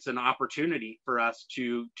think it's an opportunity for us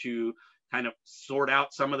to kind of sort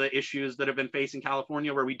out some of the issues that have been facing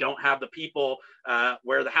California, where we don't have the people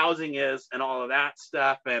where the housing is and all of that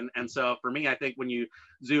stuff. And so for me, I think when you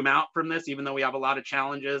zoom out from this, even though we have a lot of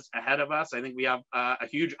challenges ahead of us, I think we have a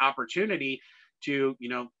huge opportunity to,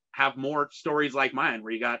 have more stories like mine,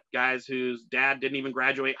 where you got guys whose dad didn't even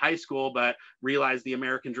graduate high school, but realized the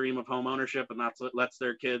American dream of home ownership, and that's what lets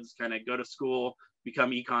their kids kind of go to school,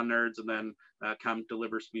 become econ nerds, and then come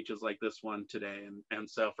deliver speeches like this one today. And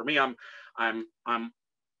so for me, I'm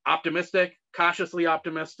optimistic, cautiously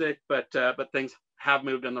optimistic, but things have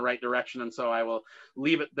moved in the right direction. And so I will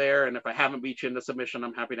leave it there. And if I haven't beat you into submission,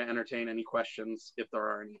 I'm happy to entertain any questions if there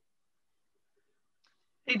are any.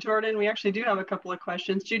 Hey, Jordan, we actually do have a couple of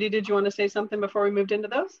questions. Judy, did you want to say something before we moved into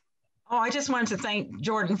those? Oh, I just wanted to thank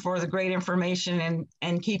Jordan for the great information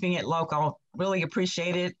and keeping it local. Really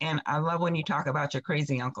appreciate it. And I love when you talk about your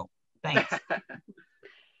crazy uncle. Thanks.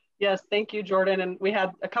 Yes, thank you, Jordan. And we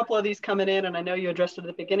had a couple of these coming in, and I know you addressed it at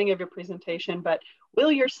the beginning of your presentation, but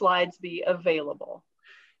will your slides be available?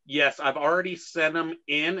 Yes, I've already sent them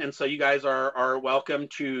in, and so you guys are welcome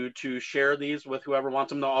to share these with whoever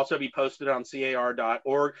wants them. They'll also be posted on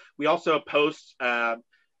car.org. We also post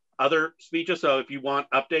other speeches, so if you want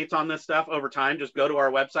updates on this stuff over time, just go to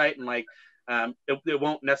our website, and it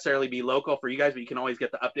won't necessarily be local for you guys, but you can always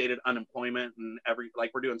get the updated unemployment, and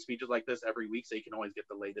we're doing speeches like this every week, so you can always get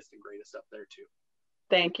the latest and greatest up there too.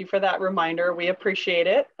 Thank you for that reminder. We appreciate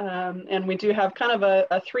it. And we do have kind of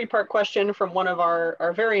a three-part question from one of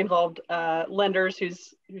our very involved lenders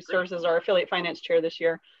who serves as our affiliate finance chair this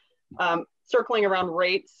year, circling around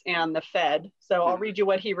rates and the Fed. So I'll read you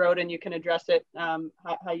what he wrote and you can address it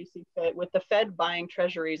how you see fit. With the Fed buying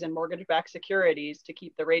treasuries and mortgage-backed securities to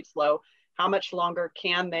keep the rates low, how much longer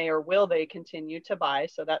can they or will they continue to buy?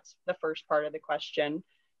 So that's the first part of the question.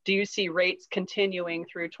 Do you see rates continuing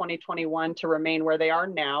through 2021 to remain where they are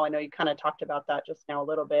now? I know you kind of talked about that just now a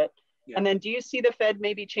little bit. Yeah. And then do you see the Fed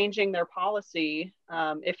maybe changing their policy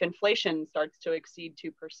if inflation starts to exceed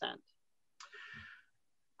 2%?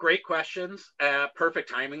 Great questions. Perfect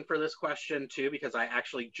timing for this question too, because I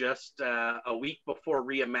actually just a week before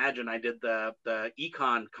Reimagine, I did the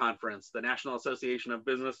econ conference, the National Association of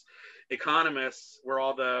Business Economists, where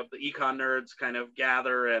all the econ nerds kind of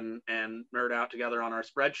gather and nerd out together on our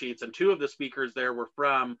spreadsheets. And two of the speakers there were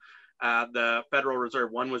from the Federal Reserve.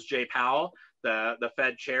 One was Jay Powell, the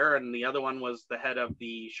Fed chair, and the other one was the head of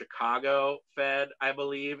the Chicago Fed, I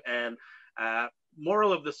believe. And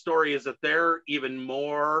moral of the story is that they're even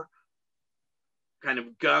more kind of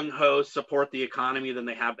gung-ho support the economy than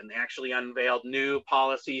they have been. They actually unveiled new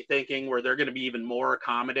policy thinking where they're going to be even more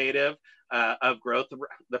accommodative of growth.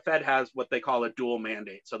 The Fed has what they call a dual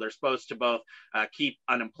mandate. So they're supposed to both keep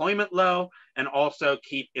unemployment low and also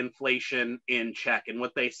keep inflation in check. And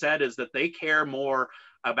what they said is that they care more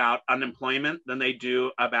about unemployment than they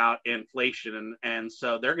do about inflation. And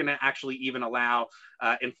so they're going to actually even allow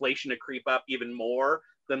inflation to creep up even more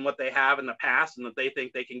than what they have in the past, and that they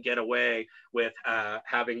think they can get away with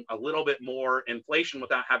having a little bit more inflation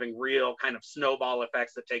without having real kind of snowball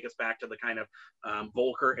effects that take us back to the kind of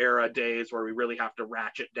Volcker era days where we really have to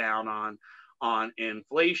ratchet down on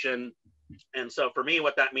inflation. And so for me,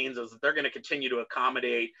 what that means is that they're going to continue to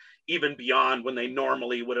accommodate even beyond when they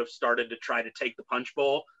normally would have started to try to take the punch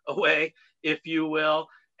bowl away, if you will.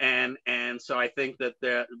 And so I think that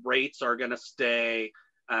the rates are going to stay,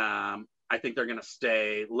 I think they're going to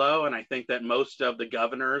stay low. And I think that most of the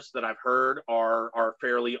governors that I've heard are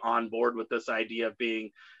fairly on board with this idea of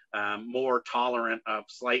being more tolerant of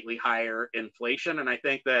slightly higher inflation. And I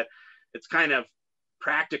think that it's kind of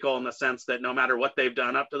practical in the sense that no matter what they've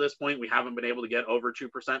done up to this point, we haven't been able to get over 2%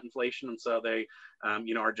 inflation. And so they,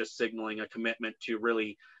 are just signaling a commitment to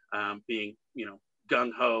really being,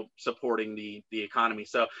 gung-ho supporting the economy.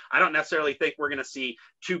 So I don't necessarily think we're going to see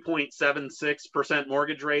 2.76%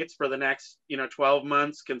 mortgage rates for the next, 12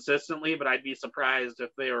 months consistently, but I'd be surprised if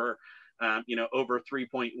they were, over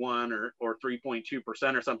 3.1 or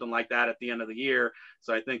 3.2% or something like that at the end of the year.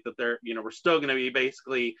 So I think that we're still going to be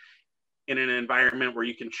basically in an environment where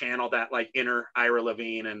you can channel that like inner Ira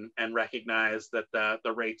Levine and recognize that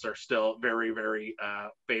the rates are still very, very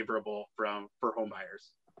favorable for home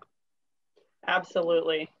buyers.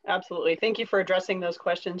 Absolutely. Absolutely. Thank you for addressing those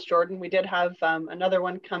questions, Jordan. We did have another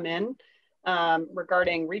one come in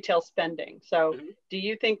regarding retail spending. So do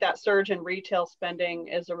you think that surge in retail spending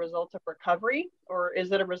is a result of recovery, or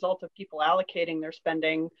is it a result of people allocating their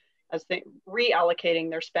spending reallocating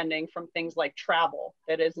their spending from things like travel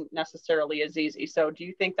that isn't necessarily as easy? So do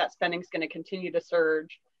you think that spending is going to continue to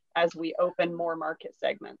surge as we open more market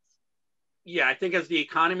segments? Yeah, I think as the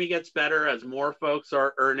economy gets better, as more folks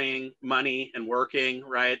are earning money and working,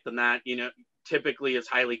 right, then that, typically is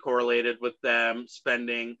highly correlated with them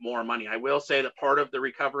spending more money. I will say that part of the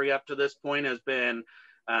recovery up to this point has been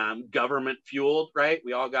government fueled, right?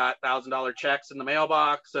 We all got $1,000 checks in the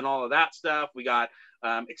mailbox and all of that stuff. We got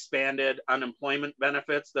expanded unemployment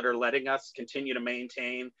benefits that are letting us continue to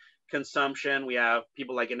maintain consumption. We have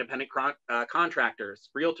people like independent contractors,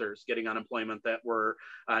 realtors getting unemployment that were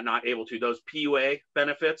not able to. Those PUA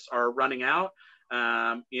benefits are running out,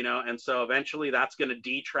 and so eventually that's going to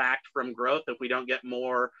detract from growth if we don't get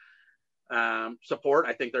more support.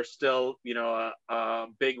 I think there's still, you know, a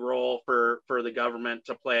big role for the government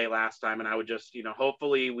to play last time. And I would just, you know,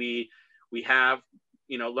 hopefully we have,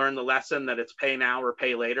 you know, learned the lesson that it's pay now or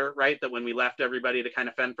pay later, right? That when we left everybody to kind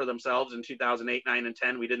of fend for themselves in 2008, 9, and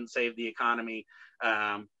 10, we didn't save the economy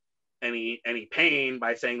any pain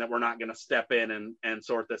by saying that we're not going to step in and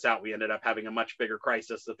sort this out. We ended up having a much bigger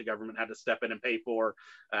crisis that the government had to step in and pay for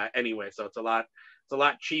anyway. So it's a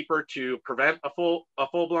lot cheaper to prevent a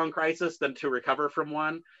full-blown crisis than to recover from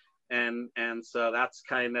one. And so that's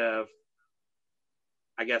kind of,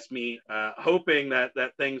 I guess, me hoping that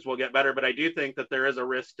things will get better. But I do think that there is a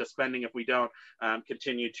risk to spending if we don't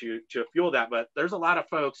continue to fuel that. But there's a lot of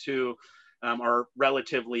folks who are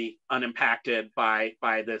relatively unimpacted by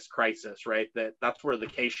this crisis, right? That's where the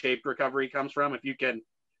K-shaped recovery comes from. If you can,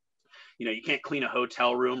 you know, you can't clean a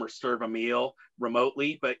hotel room or serve a meal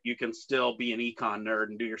remotely, but you can still be an econ nerd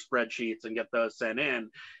and do your spreadsheets and get those sent in.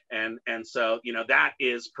 And so, you know, that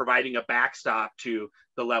is providing a backstop to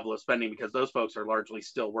the level of spending, because those folks are largely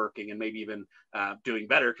still working and maybe even doing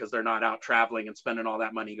better because they're not out traveling and spending all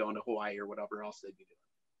that money going to Hawaii or whatever else they'd be doing.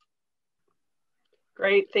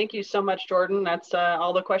 Great. Thank you so much, Jordan. That's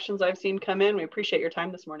all the questions I've seen come in. We appreciate your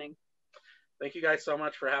time this morning. Thank you guys so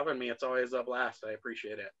much for having me. It's always a blast. I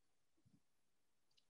appreciate it.